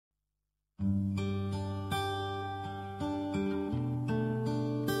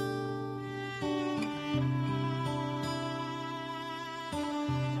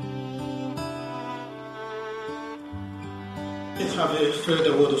Let's have a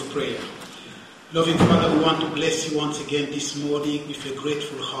further word of prayer. Loving Father, we want to bless you once again this morning with a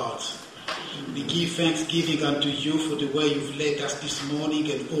grateful heart. We give thanksgiving unto you for the way you've led us this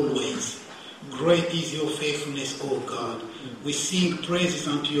morning and always. Great is your faithfulness, O God. We sing praises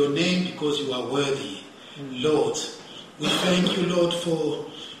unto your name because you are worthy. Lord, we thank you, Lord,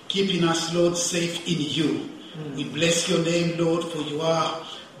 for keeping us, Lord, safe in you. We bless your name, Lord, for you are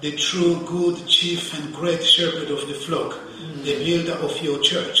the true, good, chief and great shepherd of the flock, the builder of your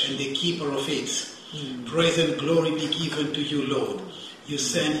church and the keeper of it. Praise and glory be given to you, Lord. You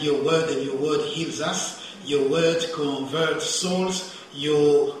send your word and your word heals us. Your word converts souls.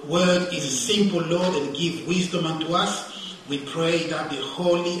 Your word is simple, Lord, and give wisdom unto us. We pray that the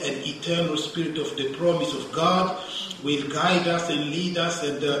holy and eternal spirit of the promise of God will guide us and lead us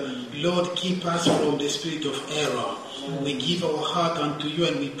and, Lord, keep us from the spirit of error. We give our heart unto you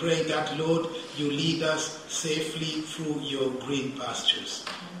and we pray that, Lord, you lead us safely through your green pastures.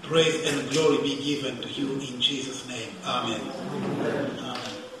 Praise and glory be given to you in Jesus' name. Amen. Amen.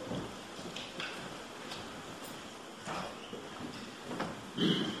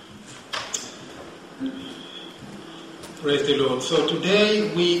 Praise the Lord. So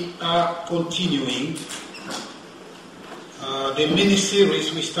today we are continuing the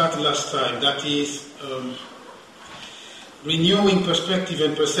mini-series we started last time, that is renewing perspective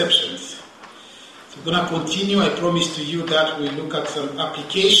and perceptions. So we're going to continue. I promised to you that we look at some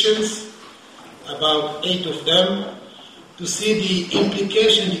applications, about 8 of them, to see the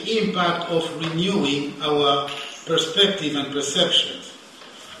implication, the impact of renewing our perspective and perceptions.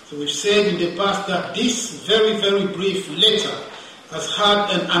 So we've said in the past that this very, very brief letter has had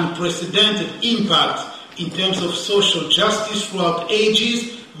an unprecedented impact in terms of social justice throughout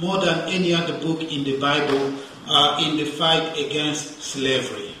ages, more than any other book in the Bible in the fight against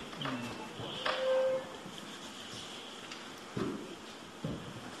slavery.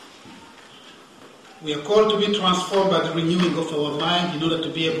 We are called to be transformed by the renewing of our mind in order to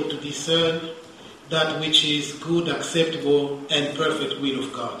be able to discern that which is good, acceptable, and perfect will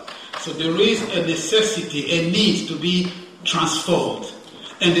of God. So there is a necessity, a need to be transformed.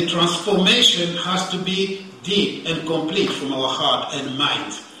 And the transformation has to be deep and complete from our heart and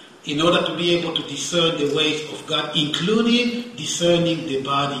mind in order to be able to discern the ways of God, including discerning the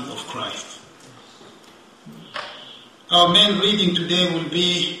body of Christ. Our main reading today will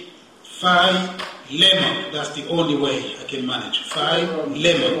be 5 Lemon. That's the only way I can manage. 5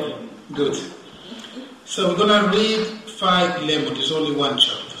 Lemon. Good. So we're going to read 5 Lemon. There's only one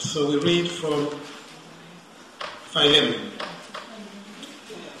chapter. So we read from Philemon.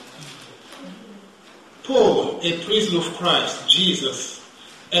 Paul, a prisoner of Christ Jesus,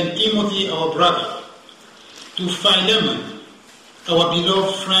 and Timothy, our brother, to Philemon, our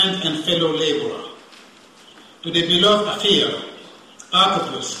beloved friend and fellow laborer, to the beloved Apphia,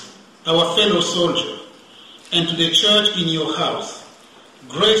 Archippus, our fellow soldier, and to the church in your house,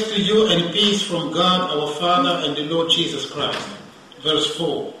 grace to you and peace from God our Father and the Lord Jesus Christ. Verse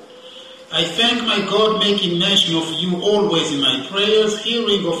 4. I thank my God, making mention of you always in my prayers,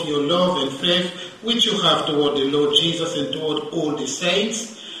 hearing of your love and faith which you have toward the Lord Jesus and toward all the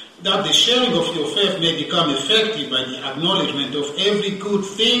saints, that the sharing of your faith may become effective by the acknowledgement of every good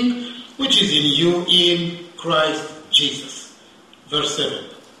thing which is in you in Christ Jesus. Verse 7.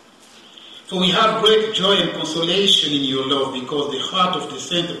 For we have great joy and consolation in your love, because the heart of the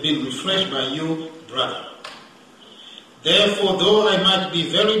saint has been refreshed by you, brother. Therefore, though I might be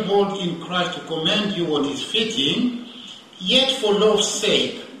very bold in Christ to commend you on his fitting, yet for love's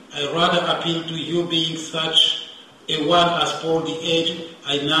sake I rather appeal to you, being such a one as Paul the aged,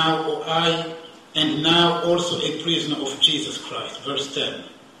 I and now also a prisoner of Jesus Christ. Verse 10.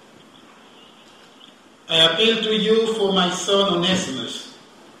 I appeal to you for my son Onesimus,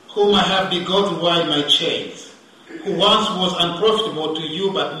 whom I have begotten while my chains, who once was unprofitable to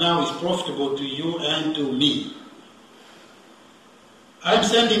you, but now is profitable to you and to me. I am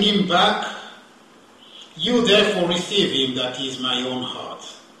sending him back. You therefore receive him, that is my own heart,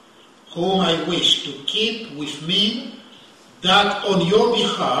 whom I wish to keep with me, that on your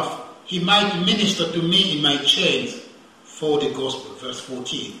behalf he might minister to me in my chains for the gospel. Verse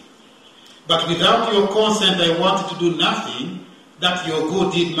 14. But without your consent I wanted to do nothing, that your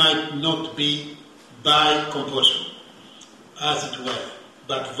good deed might not be by compulsion, as it were,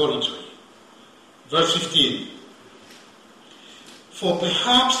 but voluntary. Verse 15. For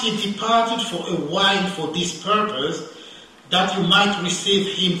perhaps he departed for a while for this purpose, that you might receive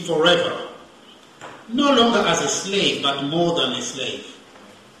him forever, no longer as a slave, but more than a slave,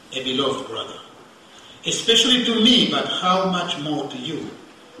 a beloved brother, especially to me, but how much more to you,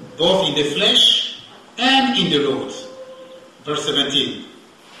 both in the flesh and in the Lord. Verse 17.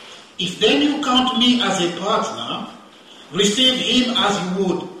 If then you count me as a partner, receive him as you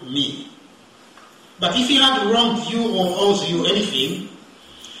would me. But if he had wronged you or owes you anything,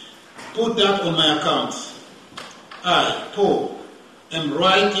 put that on my account. I, Paul, am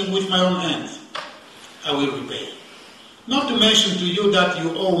writing with my own hand. I will repay. Not to mention to you that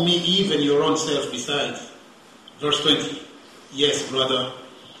you owe me even your own self besides. Verse 20. Yes, brother,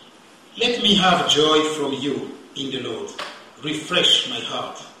 let me have joy from you in the Lord. Refresh my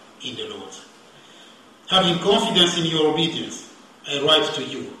heart in the Lord. Having confidence in your obedience, I write to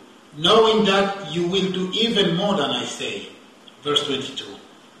you, knowing that you will do even more than I say. Verse 22.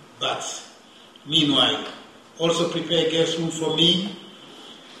 But, meanwhile, also prepare guest room for me,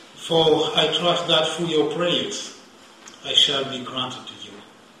 for I trust that through your prayers I shall be granted to you.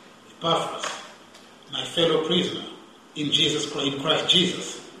 Epaphras, my fellow prisoner in Christ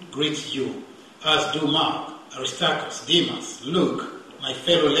Jesus, greets you, as do Mark, Aristarchus, Demas, Luke, my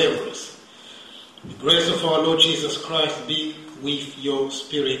fellow laborers. The grace of our Lord Jesus Christ be with your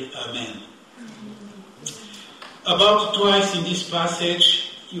spirit. Amen. About twice in this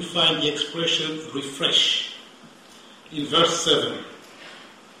passage, you find the expression refresh. In verse 7,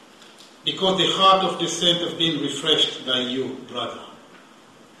 because the heart of the saint has been refreshed by you, brother.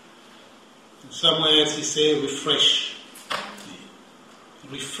 Somewhere else he says refresh.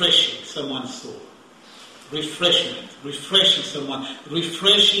 Refreshing someone's soul. Refreshment. Refreshing someone.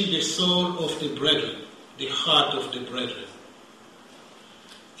 Refreshing the soul of the brethren. The heart of the brethren.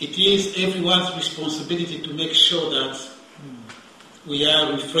 It is everyone's responsibility to make sure that we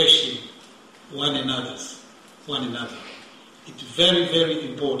are refreshing one another. It's very, very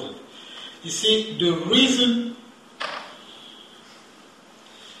important. You see, the reason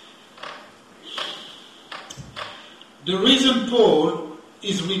Paul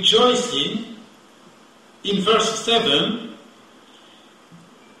is rejoicing in verse 7,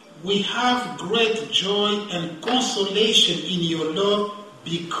 we have great joy and consolation in your love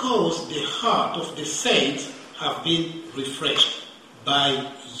because the heart of the saints have been refreshed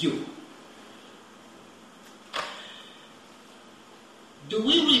by you. Do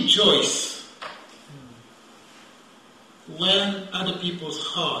we rejoice when other people's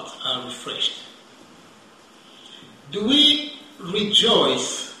hearts are refreshed? Do we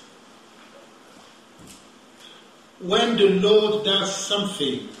rejoice when the Lord does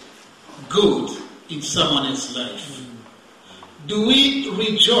something good in someone else's life? Do we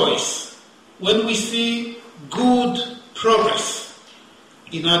rejoice when we see good progress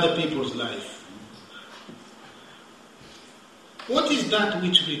in other people's life? What is that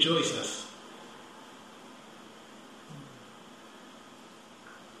which rejoices us?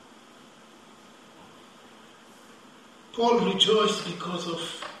 Paul rejoiced because of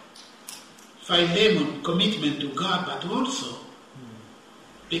Philemon's commitment to God, but also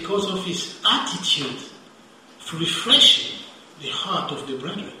because of his attitude of refreshing the heart of the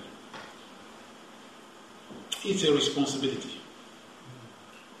brethren. It's a responsibility.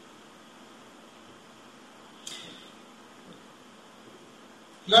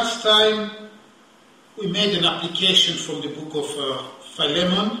 Last time we made an application from the book of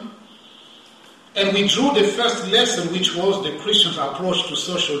Philemon, and we drew the first lesson, which was the Christian's approach to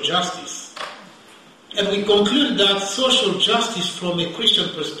social justice. And we concluded that social justice from a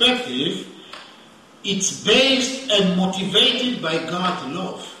Christian perspective, it's based and motivated by God's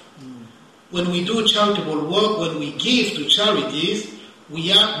love. When we do charitable work, when we give to charities,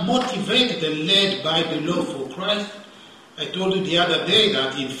 we are motivated and led by the love for Christ. I told you the other day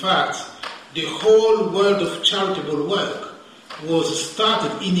that, in fact, the whole world of charitable work was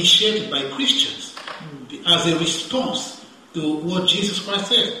initiated by Christians as a response to what Jesus Christ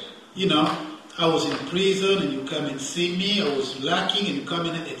said. You know, I was in prison and you come and see me, I was lacking and you come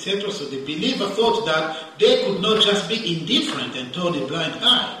in, etc. So the believer thought that they could not just be indifferent and turn a blind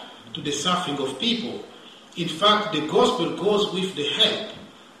eye to the suffering of people. In fact, the gospel goes with the help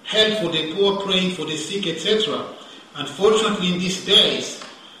for the poor, praying for the sick, etc. Unfortunately, in these days,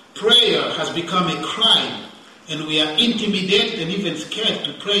 prayer has become a crime, and we are intimidated and even scared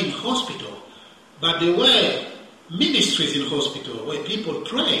to pray in hospital. But there were ministries in hospital where people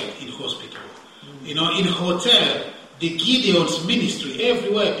prayed in hospital. You know, in hotel, the Gideon's ministry,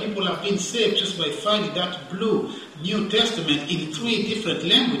 everywhere people have been saved just by finding that blue New Testament in 3 different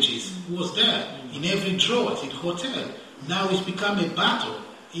languages. It was there in every drawer in hotel. Now it's become a battle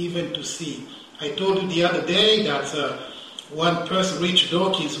even to see. I told you the other day that one person, Rich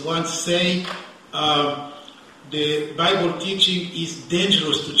Dawkins, once said the Bible teaching is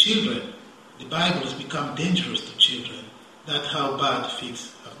dangerous to children. The Bible has become dangerous to children. That's how bad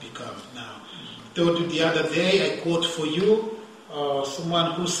things have become now. told you the other day, I quote for you,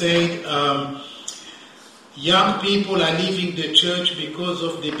 someone who said, young people are leaving the church because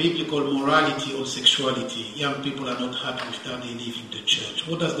of the biblical morality on sexuality. Young people are not happy with that, they're leaving the church.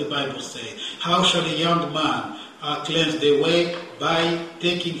 What does the Bible say? How shall a young man cleanse their way? By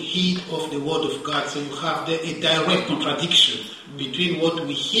taking heed of the word of God. So you have a direct contradiction between what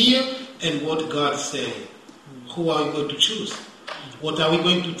we hear and what God says. Who are we going to choose? What are we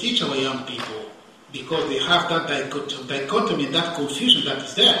going to teach our young people? Because they have that dichotomy, that confusion that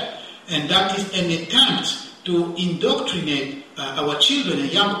is there. And that is an attempt to indoctrinate our children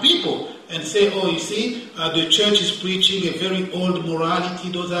and young people and say, oh, you see, the church is preaching a very old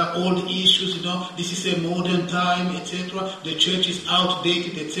morality, those are old issues, this is a modern time, etc. The church is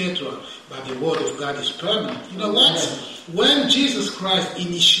outdated, etc. But the word of God is permanent. You know what? When Jesus Christ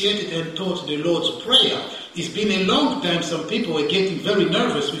initiated and taught the Lord's Prayer, it's been a long time some people were getting very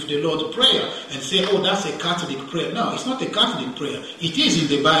nervous with the Lord's Prayer and say, oh, that's a Catholic prayer. No, it's not a Catholic prayer. It is in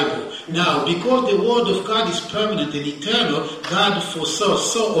the Bible. Now, because the Word of God is permanent and eternal, God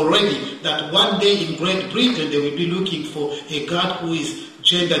foresaw already that one day in Great Britain they will be looking for a God who is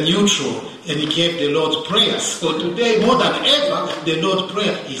gender neutral, and He gave the Lord's Prayer. So today, more than ever, the Lord's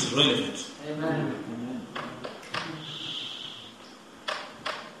Prayer is relevant. Amen.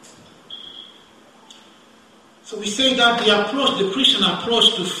 So we say that the Christian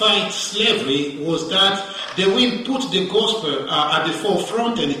approach to fight slavery was that they will put the gospel at the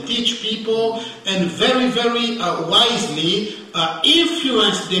forefront and teach people and very, very wisely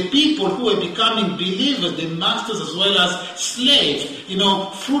influence the people who are becoming believers, the masters as well as slaves.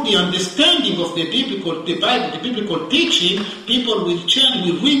 Through the understanding of the Bible, the biblical teaching, people will change,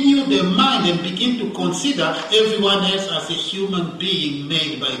 will renew their mind and begin to consider everyone else as a human being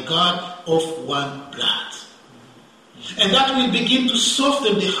made by God of one blood. And that will begin to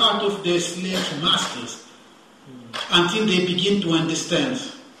soften the heart of their slave masters until they begin to understand.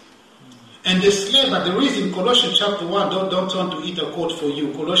 And the slave, but there is in Colossians chapter 1, don't turn to it, a quote for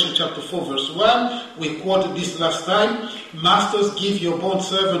you. Colossians chapter 4 verse 1, we quoted this last time. Masters, give your bond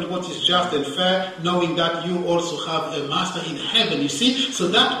servant what is just and fair, knowing that you also have a master in heaven. You see, so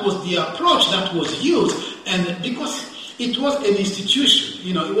that was the approach that was used. And because it was an institution,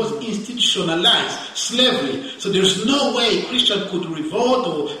 it was institutionalized slavery. So there's no way Christians could revolt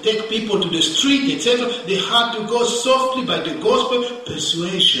or take people to the street, etc. They had to go softly by the gospel,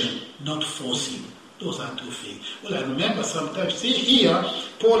 persuasion, not forcing. Those are two things. Well, I remember sometimes, see here,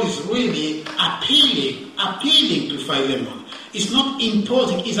 Paul is really appealing to Philemon. It's not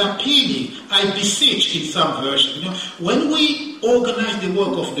imposing, it's appealing. I beseech in some versions. When we organize the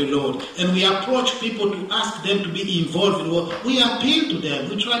work of the Lord and we approach people to ask them to be involved in the work, we appeal to them,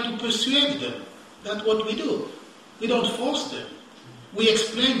 we try to persuade them. That's what we do. We don't force them. We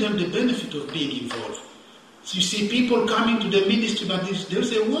explain them the benefit of being involved. So you see people coming to the ministry, but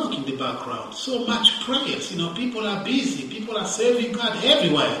there's a work in the background. So much prayers. People are busy. People are serving God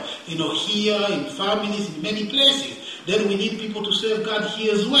everywhere. Here, in families, in many places. Then we need people to serve God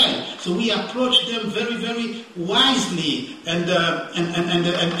here as well. So we approach them very, very wisely and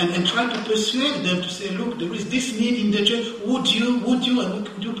try to persuade them to say, look, there is this need in the church. Would you, and would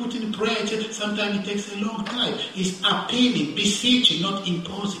you put in prayer? Sometimes it takes a long time. It's appealing, beseeching, not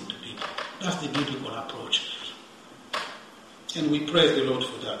imposing to people. That's the biblical approach. And we praise the Lord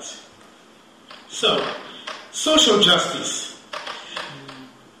for that. So, social justice.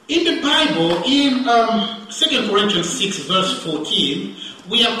 In the Bible, in 2 Corinthians 6 verse 14,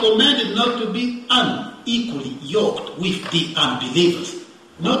 we are commanded not to be unequally yoked with the unbelievers.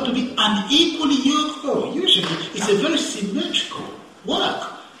 Not to be unequally yoked. Oh, usually it's a very symmetrical work.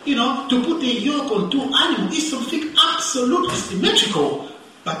 To put a yoke on two animals is something absolutely symmetrical.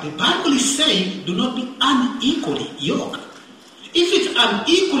 But the Bible is saying, do not be unequally yoked. If it's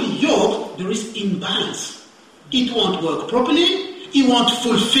unequally yoked, there is imbalance. It won't work properly. It won't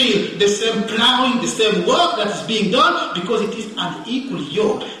fulfill the same plowing, the same work that is being done because it is unequally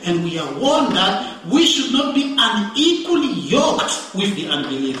yoked. And we are warned that we should not be unequally yoked with the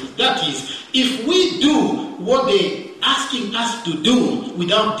unbelievers. That is, if we do what they're asking us to do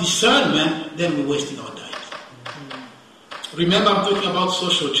without discernment, then we're wasting our time. Remember, I'm talking about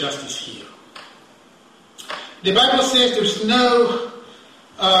social justice here. The Bible says there's no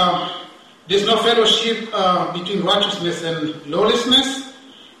fellowship between righteousness and lawlessness.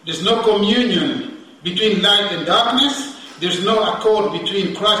 There's no communion between light and darkness. There's no accord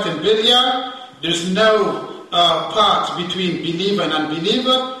between Christ and Belial. There's no part between believer and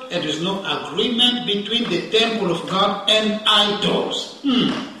unbeliever. And there's no agreement between the temple of God and idols.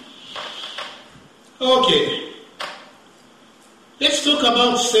 Okay. Let's talk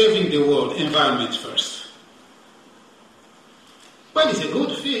about saving the world, environment first. Well, it's a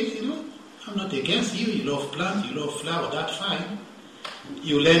good thing, I'm not against you. You love plants, you love flower, that's fine.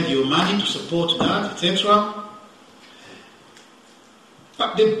 You lend your money to support that, etc.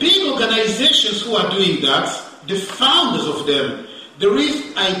 But the big organizations who are doing that, the founders of them, there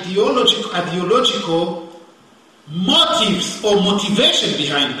is ideological motives or motivation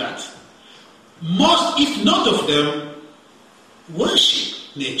behind that. Most, if not of them,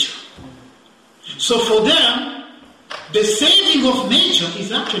 worship nature. So for them, the saving of nature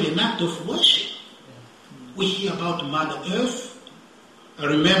is actually an act of worship. We hear about Mother Earth. I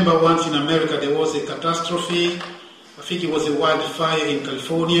remember once in America there was a catastrophe. I think it was a wildfire in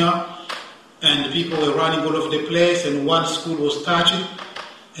California, and people were running all over the place, and one school was touched.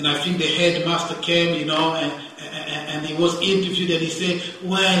 And I think the headmaster came, and he was interviewed, and he said,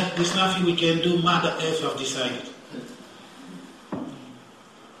 well, there's nothing we can do, Mother Earth have decided.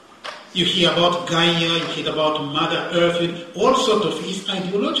 You hear about Gaia, you hear about Mother Earth, all sorts of, it's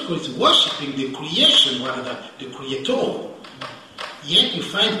ideological, it's worshipping the creation rather than the creator. Yet you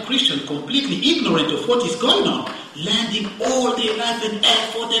find Christians completely ignorant of what is going on, landing all their life and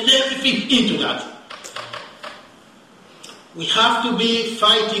effort and everything into that. We have to be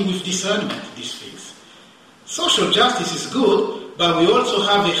fighting with discernment, these things. Social justice is good, but we also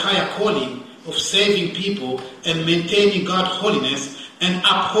have a higher calling of saving people and maintaining God's holiness and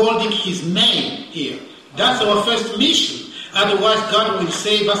upholding His name here. That's our first mission. Otherwise, God will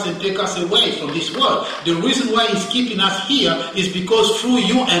save us and take us away from this world. The reason why He's keeping us here is because through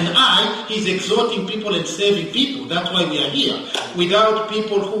you and I, He's exhorting people and saving people. That's why we are here. Without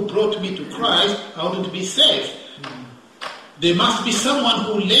people who brought me to Christ, I wouldn't be saved. There must be someone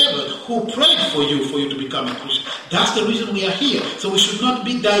who labored, who prayed for you to become a Christian. That's the reason we are here. So we should not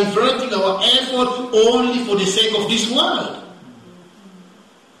be diverting our effort only for the sake of this world.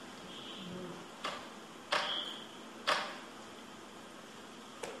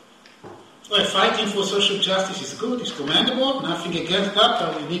 Well, fighting for social justice is good, it's commendable, nothing against that,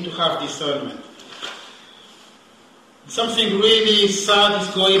 but we need to have discernment. Something really sad is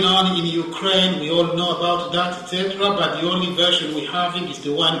going on in Ukraine, we all know about that, etc., but the only version we're having is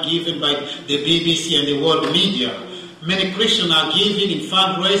the one given by the BBC and the world media. Many Christians are giving in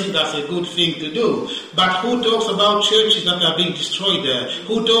fundraising, that's a good thing to do. But who talks about churches that are being destroyed there?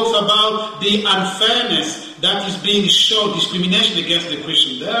 Who talks about the unfairness that is being shown, discrimination against the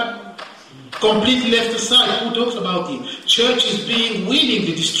Christian there? Completely left aside. Who talks about it? Churches being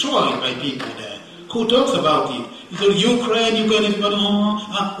willingly destroyed by people there. Who talks about it? So Ukraine, everybody,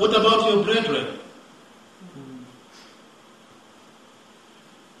 what about your brethren?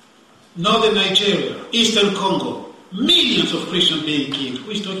 Northern Nigeria, Eastern Congo, millions of Christians being killed.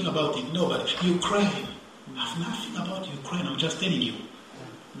 Who is talking about it? Nobody. Ukraine. I have nothing about Ukraine, I'm just telling you.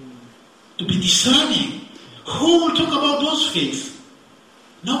 To be discerning. Who will talk about those things?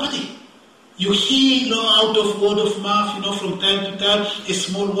 Nobody. You hear, out of word of mouth, from time to time, a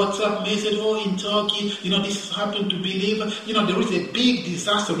small WhatsApp message, in Turkey, this happened to believe. There is a big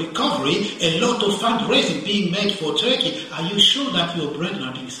disaster recovery, a lot of fundraising being made for Turkey. Are you sure that your brethren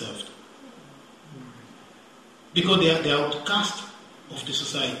are being served? Because they are the outcast of the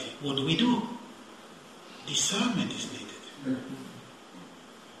society. What do we do? Discernment is needed.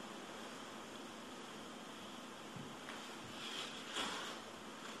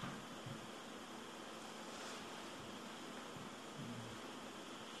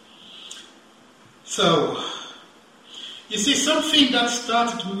 So, you see, something that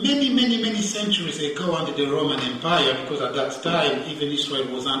started many centuries ago under the Roman Empire, because at that time even Israel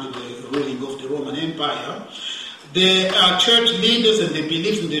was under the ruling of the Roman Empire, the church leaders and the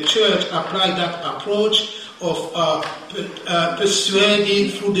beliefs in the church applied that approach of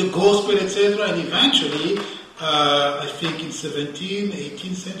persuading through the gospel, etc., and eventually, I think in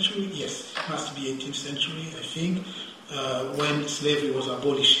 18th century, yes, it must be 18th century, I think, when slavery was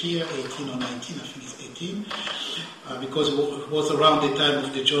abolished here, 18 or 19, I think it's 18, because it was around the time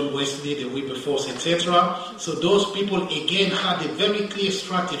of the John Wesley, the Wilberforce, etc. So those people again had a very clear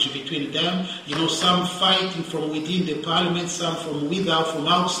strategy between them, some fighting from within the parliament, some from without, from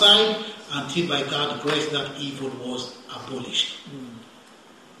outside, until by God's grace that evil was abolished.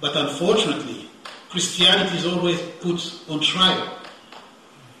 But unfortunately, Christianity is always put on trial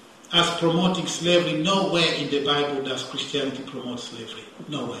as promoting slavery. Nowhere in the Bible does Christianity promote slavery.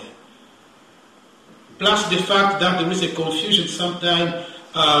 Nowhere. Plus the fact that there is a confusion sometimes.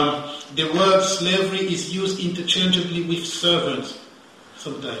 The word slavery is used interchangeably with servants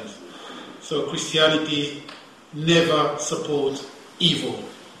sometimes. So Christianity never supports evil.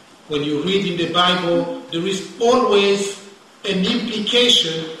 When you read in the Bible, there is always an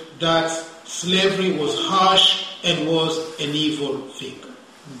implication that slavery was harsh and was an evil thing.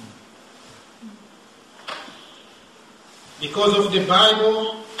 Because of the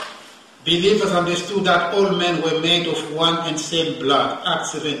Bible, believers understood that all men were made of one and same blood.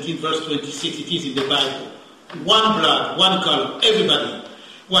 Acts 17 verse 26, it is in the Bible. One blood, one color, everybody.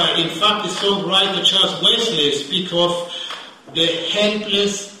 While in fact the songwriter Charles Wesley speaks of the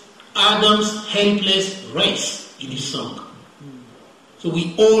helpless, Adam's helpless race in his song. So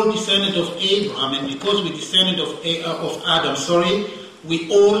we all descended of Abraham, and because we descended of Adam, we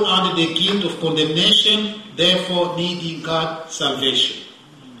all under the guilt of condemnation, therefore needing God's salvation.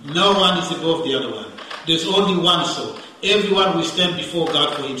 No one is above the other one. There's only one soul. Everyone will stand before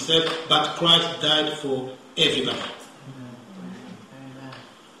God for himself, but Christ died for everybody.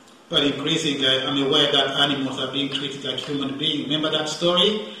 But increasingly, I'm aware that animals are being treated like human beings. Remember that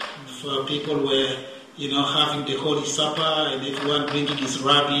story? For people were, having the Holy Supper and everyone bringing his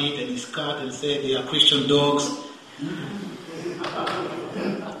rabbit and his cat and said they are Christian dogs.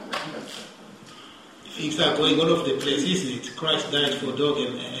 Things are going all over the place, isn't it? Christ died for dog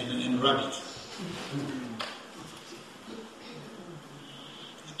and rabbit.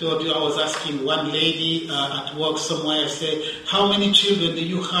 I was asking one lady at work somewhere, I said, how many children do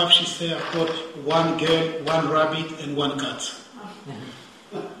you have? She said, I've got one girl, one rabbit, and one cat.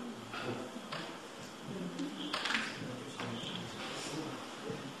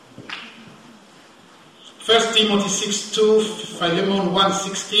 First Timothy 6:2, Philemon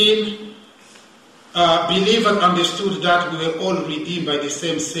 1:16, believers understood that we were all redeemed by the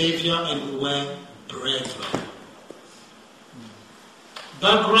same Savior and we were brethren.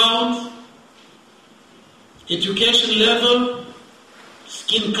 Background, education level,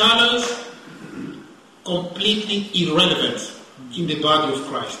 skin colors, completely irrelevant in the body of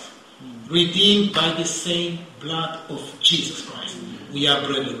Christ. Redeemed by the same blood of Jesus Christ. We are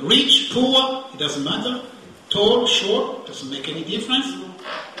brethren. Rich, poor, it doesn't matter. Tall, short, doesn't make any difference.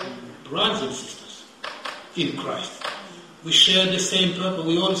 Brothers and sisters in Christ. We share the same purpose.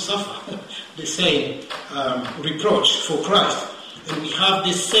 We all suffer the same reproach for Christ. And we have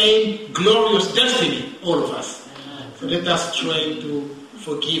the same glorious destiny, all of us. So let us try to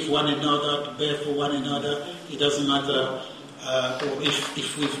forgive one another, to bear for one another. It doesn't matter or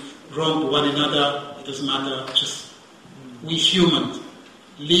if we've wronged one another, it doesn't matter. Just we humans.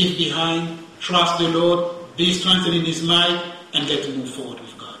 Leave behind, trust the Lord, be strengthened in his mind, and let's move forward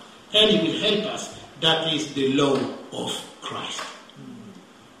with God. And he will help us. That is the law of Christ.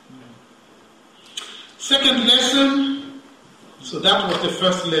 Second lesson. So that was the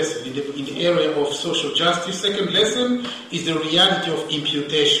first lesson in the area of social justice. Second lesson is the reality of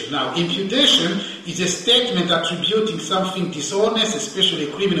imputation. Now, imputation is a statement attributing something dishonest, especially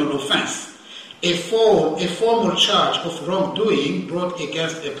a criminal offense, a formal charge of wrongdoing brought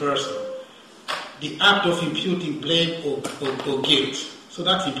against a person. The act of imputing blame or guilt. So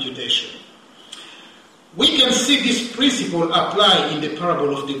that's imputation. We can see this principle apply in the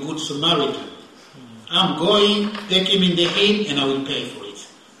parable of the Good Samaritan. I'm going, take him in the inn, and I will pay for it.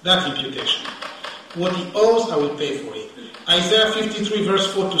 That's imputation. What he owes, I will pay for it. Isaiah 53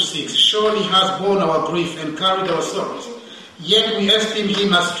 verse 4-6. Surely he has borne our grief and carried our sorrows. Yet we esteem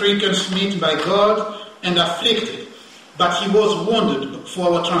him as stricken, smitten by God, and afflicted. But he was wounded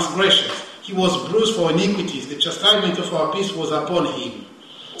for our transgressions. He was bruised for iniquities. The chastisement of our peace was upon him.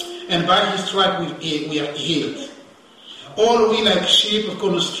 And by his stripe we are healed. All we like sheep have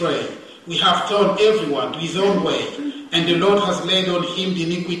gone astray. We have turned everyone to his own way, and the Lord has laid on him the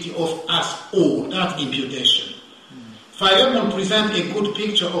iniquity of us all. That's imputation. Philemon presents a good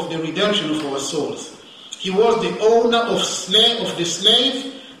picture of the redemption of our souls. He was the owner of the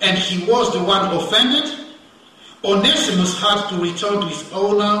slave, and he was the one offended. Onesimus had to return to his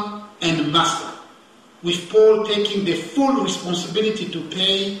owner and master, with Paul taking the full responsibility to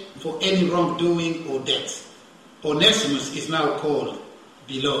pay for any wrongdoing or debt. Onesimus is now called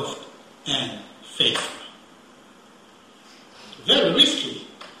beloved and faithful. Very risky,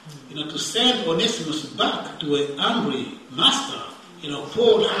 to send Onesimus back to an angry master.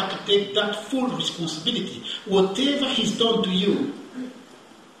 Paul had to take that full responsibility. Whatever he's done to you,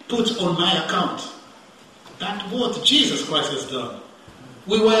 put on my account. That's what Jesus Christ has done.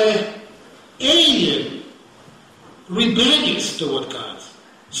 We were alien, rebellious toward God,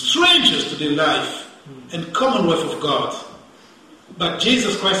 strangers to the life and commonwealth of God. But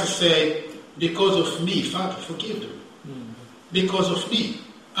Jesus Christ is saying, because of me, Father, forgive them. Because of me,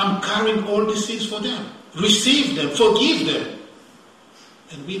 I'm carrying all these sins for them. Receive them, forgive them.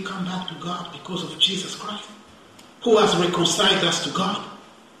 And we come back to God because of Jesus Christ, who has reconciled us to God.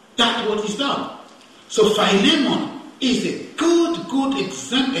 That's what he's done. So Philemon is a good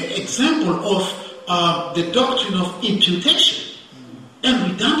example of the doctrine of imputation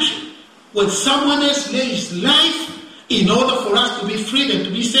and redemption. When someone else lays his life in order for us to be freed and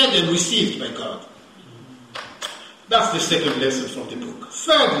to be saved and received by God. That's the second lesson from the book.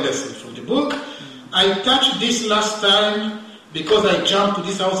 Third lesson from the book. I touched this last time because I jumped to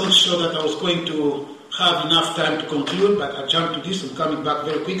this. I wasn't sure that I was going to have enough time to conclude, but I jumped to this. I'm coming back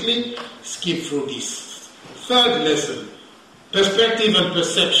very quickly. Skip through this. Third lesson. Perspective and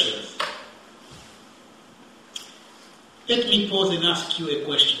perceptions. Let me pause and ask you a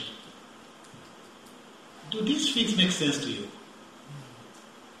question. Do these things make sense to you?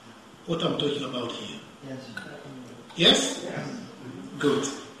 What I'm talking about here? Yes? Yes? Good.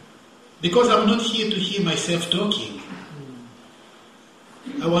 Because I'm not here to hear myself talking.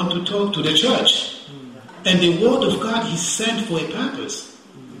 I want to talk to the church. And the Word of God is sent for a purpose.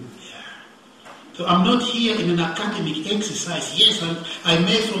 So I'm not here in an academic exercise. Yes, I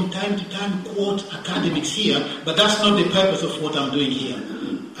may from time to time quote academics here, but that's not the purpose of what I'm doing here.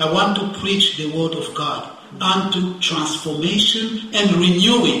 I want to preach the Word of God unto transformation and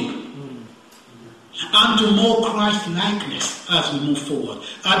renewing, unto more Christ-likeness as we move forward.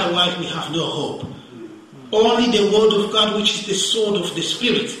 Otherwise, we have no hope. Only the Word of God, which is the sword of the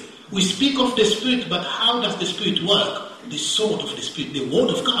Spirit. We speak of the Spirit, but how does the Spirit work? The sword of the Spirit, the Word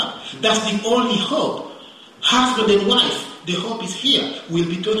of God. That's the only hope. Husband and wife, the hope is here. We'll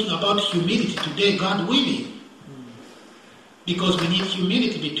be talking about humility today, God willing. Because we need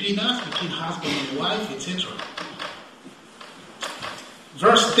humility between us, between husband and wife, etc.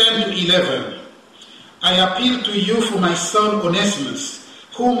 Verse 10 to 11. I appeal to you for my son Onesimus,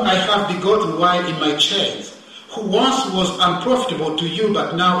 whom I have begotten while in my chains, who once was unprofitable to you,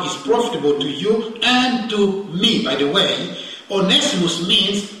 but now is profitable to you and to me. By the way, Onesimus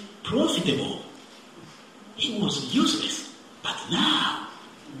means profitable. He was useless, but now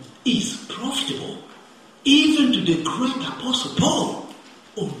is profitable. Even to the great Apostle Paul,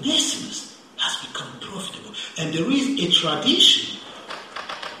 Onesimus has become profitable. And there is a tradition.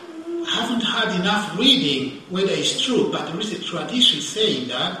 I haven't had enough reading whether it's true, but there is a tradition saying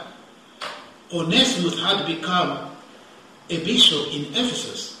that Onesimus had become a bishop in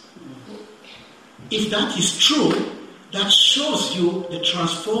Ephesus. If that is true, that shows you the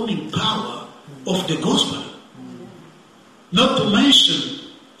transforming power of the gospel. Not to mention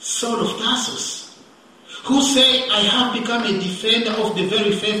Saul of Tarsus, who say, I have become a defender of the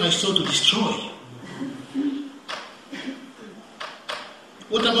very faith I sought to destroy.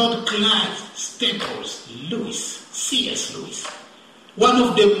 What about Clive Staples Lewis, C.S. Lewis? One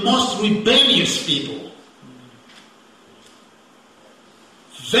of the most rebellious people.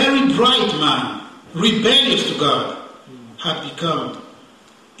 Very bright man, rebellious to God, had become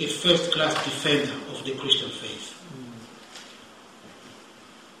a first-class defender of the Christian faith.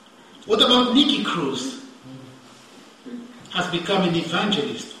 What about Nicky Cruz? Has become an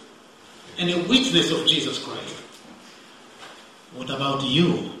evangelist and a witness of Jesus Christ. What about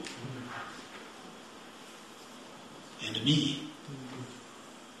you and me?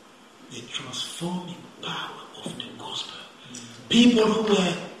 The transforming power of the gospel. People who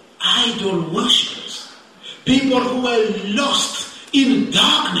were idol worshippers, people who were lost in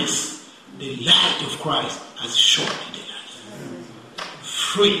darkness, the light of Christ has shone in their life.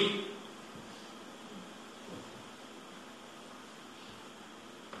 Free.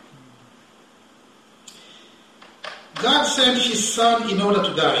 God sent his son in order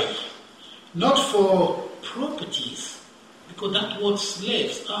to die, not for properties, because that's what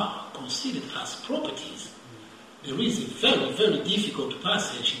slaves are considered as properties. There is a very, very difficult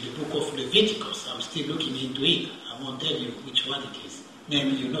passage in the book of Leviticus. I'm still looking into it. I won't tell you which one it is.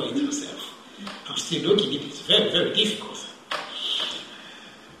 Maybe you know it yourself. I'm still looking at it. It's very, very difficult.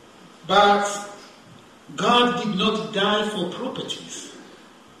 But God did not die for properties.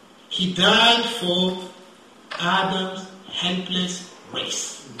 He died for Adam's helpless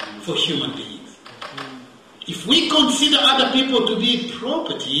race, for human beings. If we consider other people to be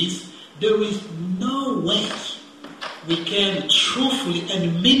properties, there is no way we can truthfully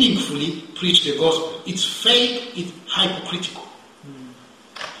and meaningfully preach the gospel. It's fake, it's hypocritical.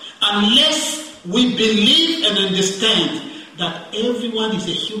 Unless we believe and understand that everyone is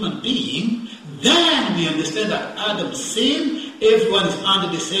a human being, then we understand that Adam sinned, everyone is under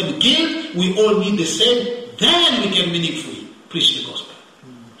the same guilt, we all need the same. Then we can meaningfully preach the gospel.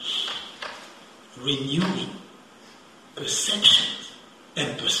 Renewing perceptions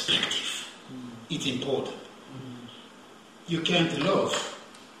and perspective. It's important. You can't love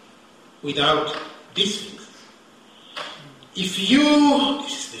without these things. If you,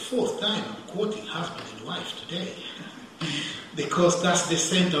 this is the fourth time I'm quoting husband and wife today because that's the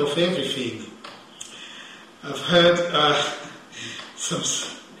center of everything. I've heard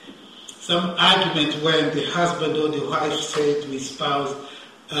some argument when the husband or the wife say to his spouse,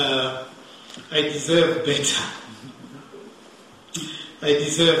 I deserve better. I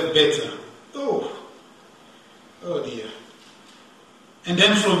deserve better. Oh dear. And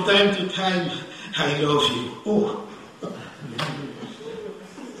then from time to time, I love you. Oh.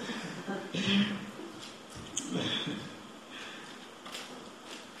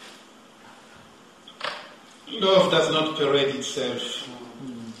 Love does not parade itself.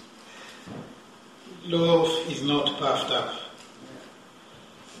 Love is not puffed up.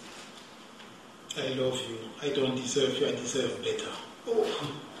 I love you. I don't deserve you. I deserve better. Oh.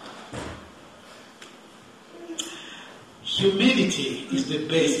 Humility is the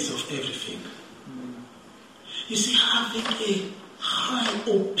basis of everything. You see, having a high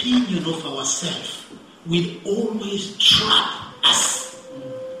opinion of ourselves will always trap us.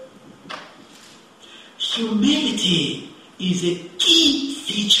 Humility is a key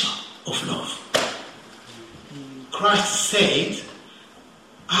feature of love. Christ said,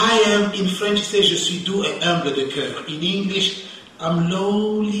 I am, in French it says, je suis doux et humble de cœur. In English, I'm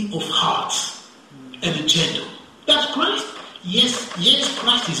lowly of heart and gentle. That's Christ. Yes,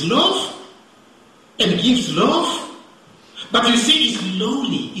 Christ is love and gives love. But you see, he's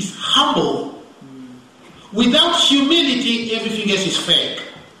lowly, he's humble. Without humility, everything else is fake,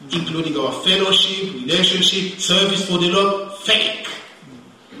 including our fellowship, relationship, service for the Lord, fake.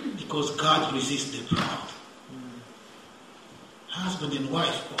 Because God resists the proud. Husband and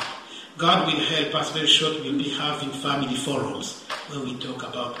wife, God will help us. Very shortly, we'll be having family forums where we talk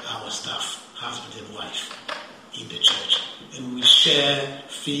about our stuff, husband and wife, in the church. And we will share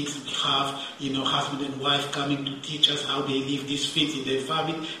things. We have, husband and wife coming to teach us how they live these things in their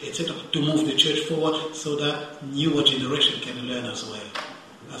family, etc., to move the church forward so that newer generation can learn as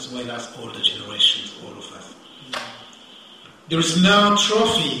well as older generations, all of us. There is no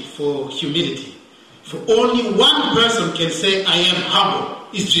trophy for humility. For only one person can say, I am humble,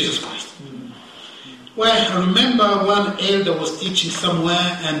 is Jesus Christ. Well, I remember one elder was teaching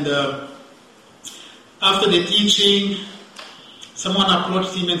somewhere, and after the teaching, someone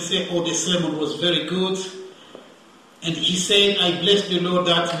approached him and said, the sermon was very good. And he said, I bless the Lord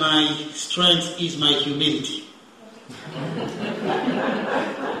that my strength is my humility.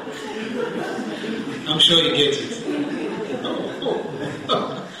 I'm sure you get it.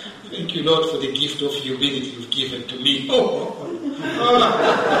 Thank you, Lord, for the gift of humility you've given to me.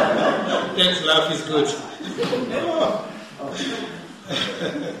 That laugh is good.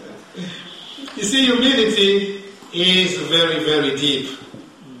 You see, humility is very, very deep.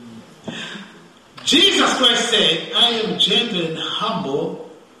 Jesus Christ said, I am gentle and humble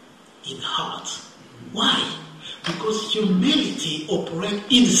in heart. Why? Because humility operates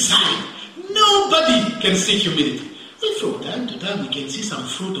inside. Nobody can see humility. Well, from time to time we can see some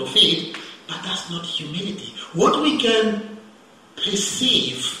fruit of it, but that's not humility. What we can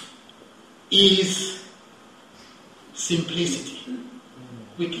perceive is simplicity.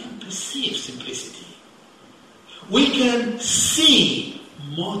 We can perceive simplicity. We can see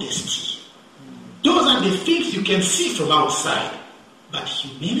modesty. Those are the things you can see from outside. But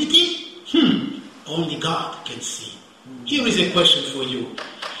humility, only God can see. Here is a question for you.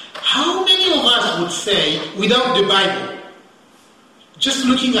 How many of us would say, without the Bible, just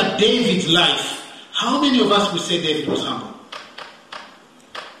looking at David's life, how many of us would say David was humble?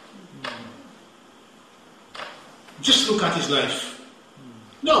 Just look at his life.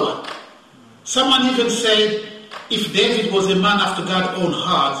 No one. Someone even said, if David was a man after God's own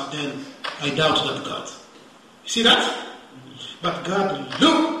heart, then I doubt that God. You see that? But God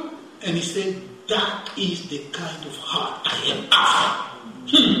looked and he said, that is the kind of heart I am after.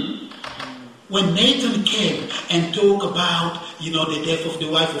 When Nathan came and talked about, the death of the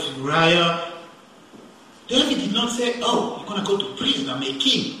wife of Uriah, David did not say, you're going to go to prison, I'm a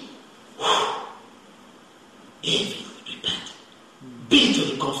king. David repented,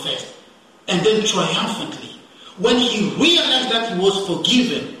 bitterly confessed, and then triumphantly, when he realized that he was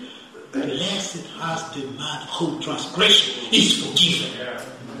forgiven, blessed as the man whose transgression is forgiven.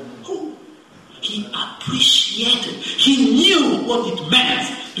 He appreciated. He knew what it meant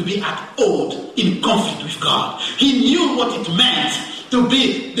to be at odds in conflict with God. He knew what it meant to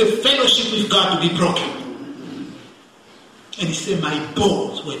be the fellowship with God to be broken. And he said, my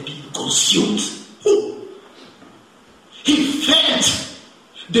bones were being consumed. He felt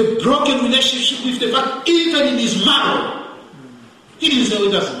the broken relationship with the Father, even in his marrow. He didn't say,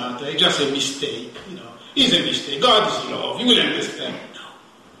 it doesn't matter, it's just a mistake. It's a mistake. God is love. You will understand.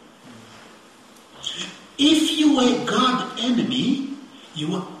 If you were God enemy,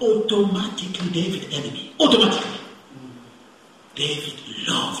 you were automatically David enemy. Automatically. David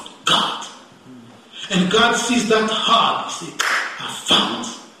loved God. And God sees that heart. He says, I found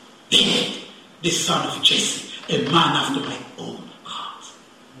David, the son of Jesse, a man after my own heart.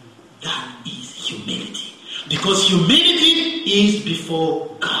 That is humility. Because humility is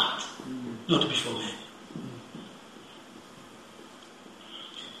before God, not before man.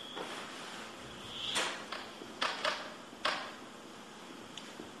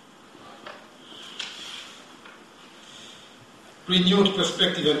 Renewed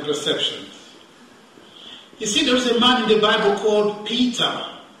perspective and perception. You see, there is a man in the Bible called Peter.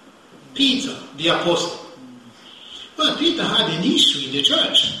 Peter, the apostle. Well, Peter had an issue in the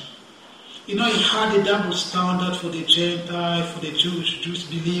church. He had a double standard for the Gentile, for the Jewish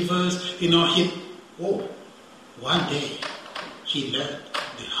believers. One day, he learned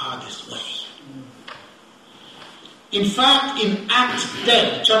the hardest way. In fact, in Acts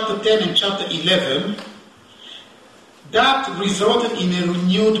 10, chapter 10 and chapter 11, that resulted in a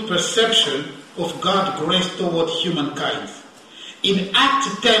renewed perception of God's grace toward humankind. In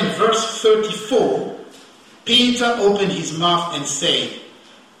Acts 10, verse 34, Peter opened his mouth and said,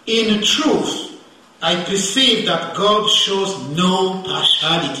 in truth, I perceive that God shows no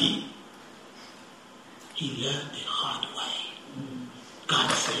partiality. He learned the hard way.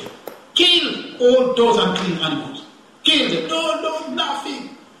 God said, kill all those unclean animals. Kill them. No,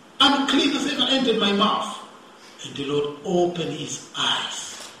 nothing. Unclean has ever entered my mouth. And the Lord opened his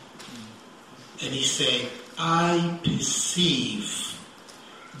eyes. And he said, I perceive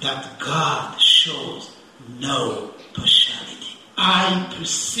that God shows no partiality. I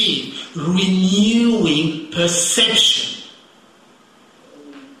perceive renewing perception.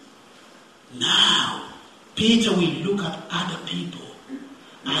 Now, Peter will look at other people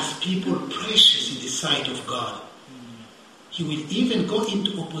as people precious in the sight of God. He will even go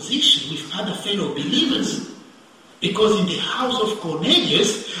into opposition with other fellow believers. Because in the house of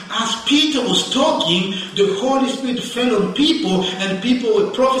Cornelius, as Peter was talking, the Holy Spirit fell on people, and people were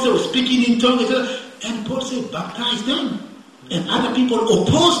prophesying, were speaking in tongues, and Paul said, baptize them. And other people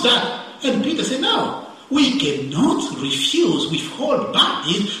opposed that. And Peter said, no, we cannot refuse, withhold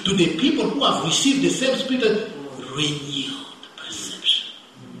baptism to the people who have received the same Spirit. Renewed perception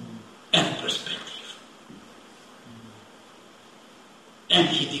and perspective. And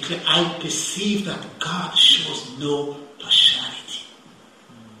he declared, I perceive that God shows no partiality.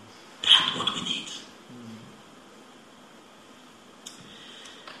 That's what we need.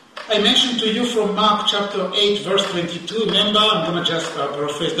 I mentioned to you from Mark chapter 8, verse 22. Remember, I'm going to just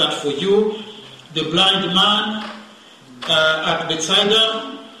paraphrase that for you. The blind man at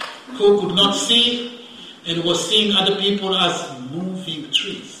Bethsaida who could not see and was seeing other people as moving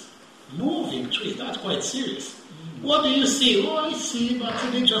trees. Moving trees, that's quite serious. What do you see? Oh, I see, but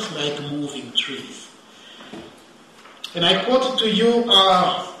they just like moving trees. And I quote to you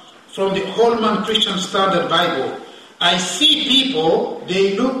from the Holman Christian Standard Bible. I see people,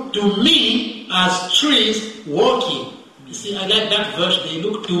 they look to me as trees walking. You see, I like that verse, they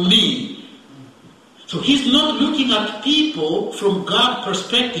look to me. So he's not looking at people from God's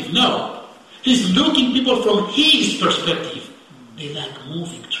perspective, no. He's looking people from his perspective. They like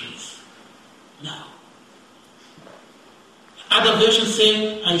moving trees. No. Other versions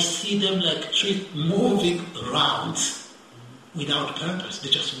say, I see them like trees moving around without purpose.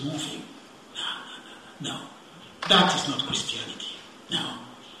 They're just moving. No. That is not Christianity. No.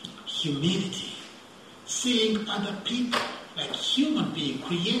 Humility. Seeing other people like human beings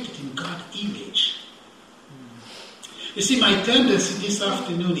created in God's image. You see, my tendency this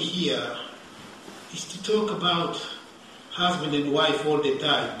afternoon here is to talk about husband and wife all the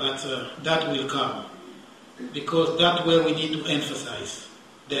time, but that will come. Because that's where we need to emphasize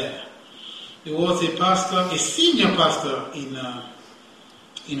there. There was a pastor, a senior pastor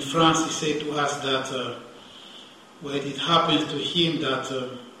in France. He said to us that when it happens to him that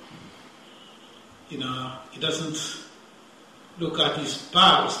he doesn't look at his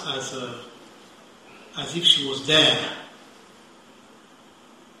spouse as if she was there.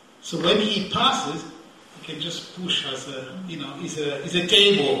 So when he passes, he can just push as it's a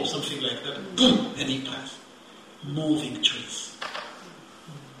table or something like that. Boom, and he passes. Moving trees,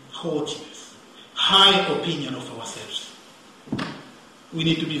 haughtiness, high opinion of ourselves. We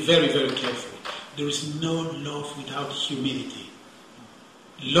need to be very, very careful. There is no love without humility.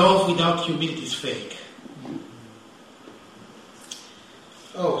 Love without humility is fake.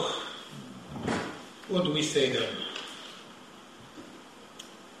 Oh, what do we say then?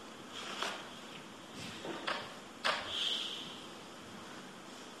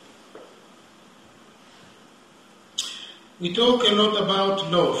 We talk a lot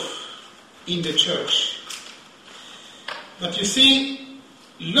about love in the church. But you see,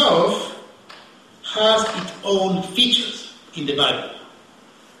 love has its own features in the Bible.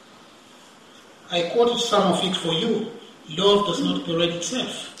 I quoted some of it for you. Love does not parade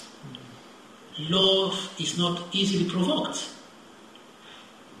itself. Love is not easily provoked.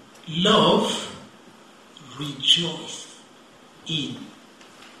 Love rejoices in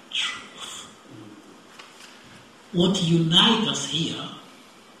truth. What unites us here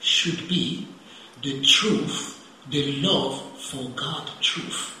should be the truth, the love for God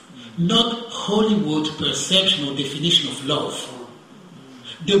truth. Not Hollywood perception or definition of love.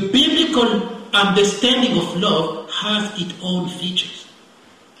 The biblical understanding of love has its own features.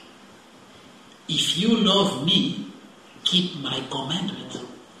 If you love me, keep my commandments.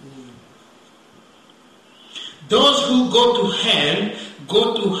 Those who go to hell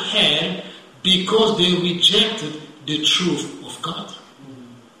because they rejected the truth of God.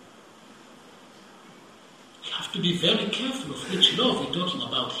 You have to be very careful of which love we're talking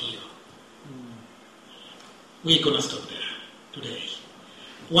about here. We're going to stop there today.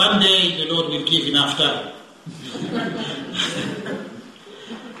 One day the Lord will give enough time.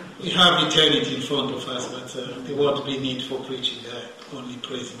 We have eternity in front of us, but there won't be need for preaching there, only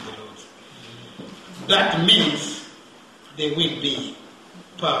praising the Lord. That means there will be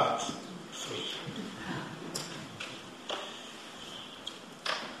part 3.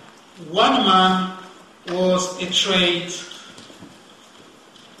 One man was a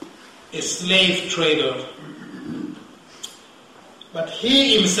slave trader, but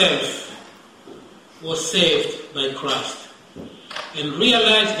he himself was saved by Christ and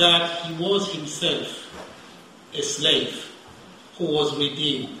realized that he was himself a slave who was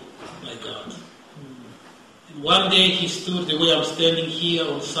redeemed by God. And one day he stood the way I'm standing here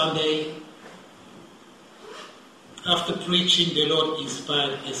on Sunday. After preaching, the Lord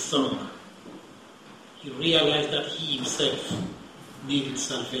inspired a song. He realized that he himself needed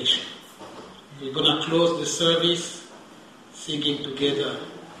salvation. We're going to close the service singing together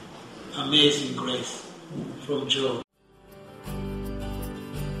Amazing Grace from Job.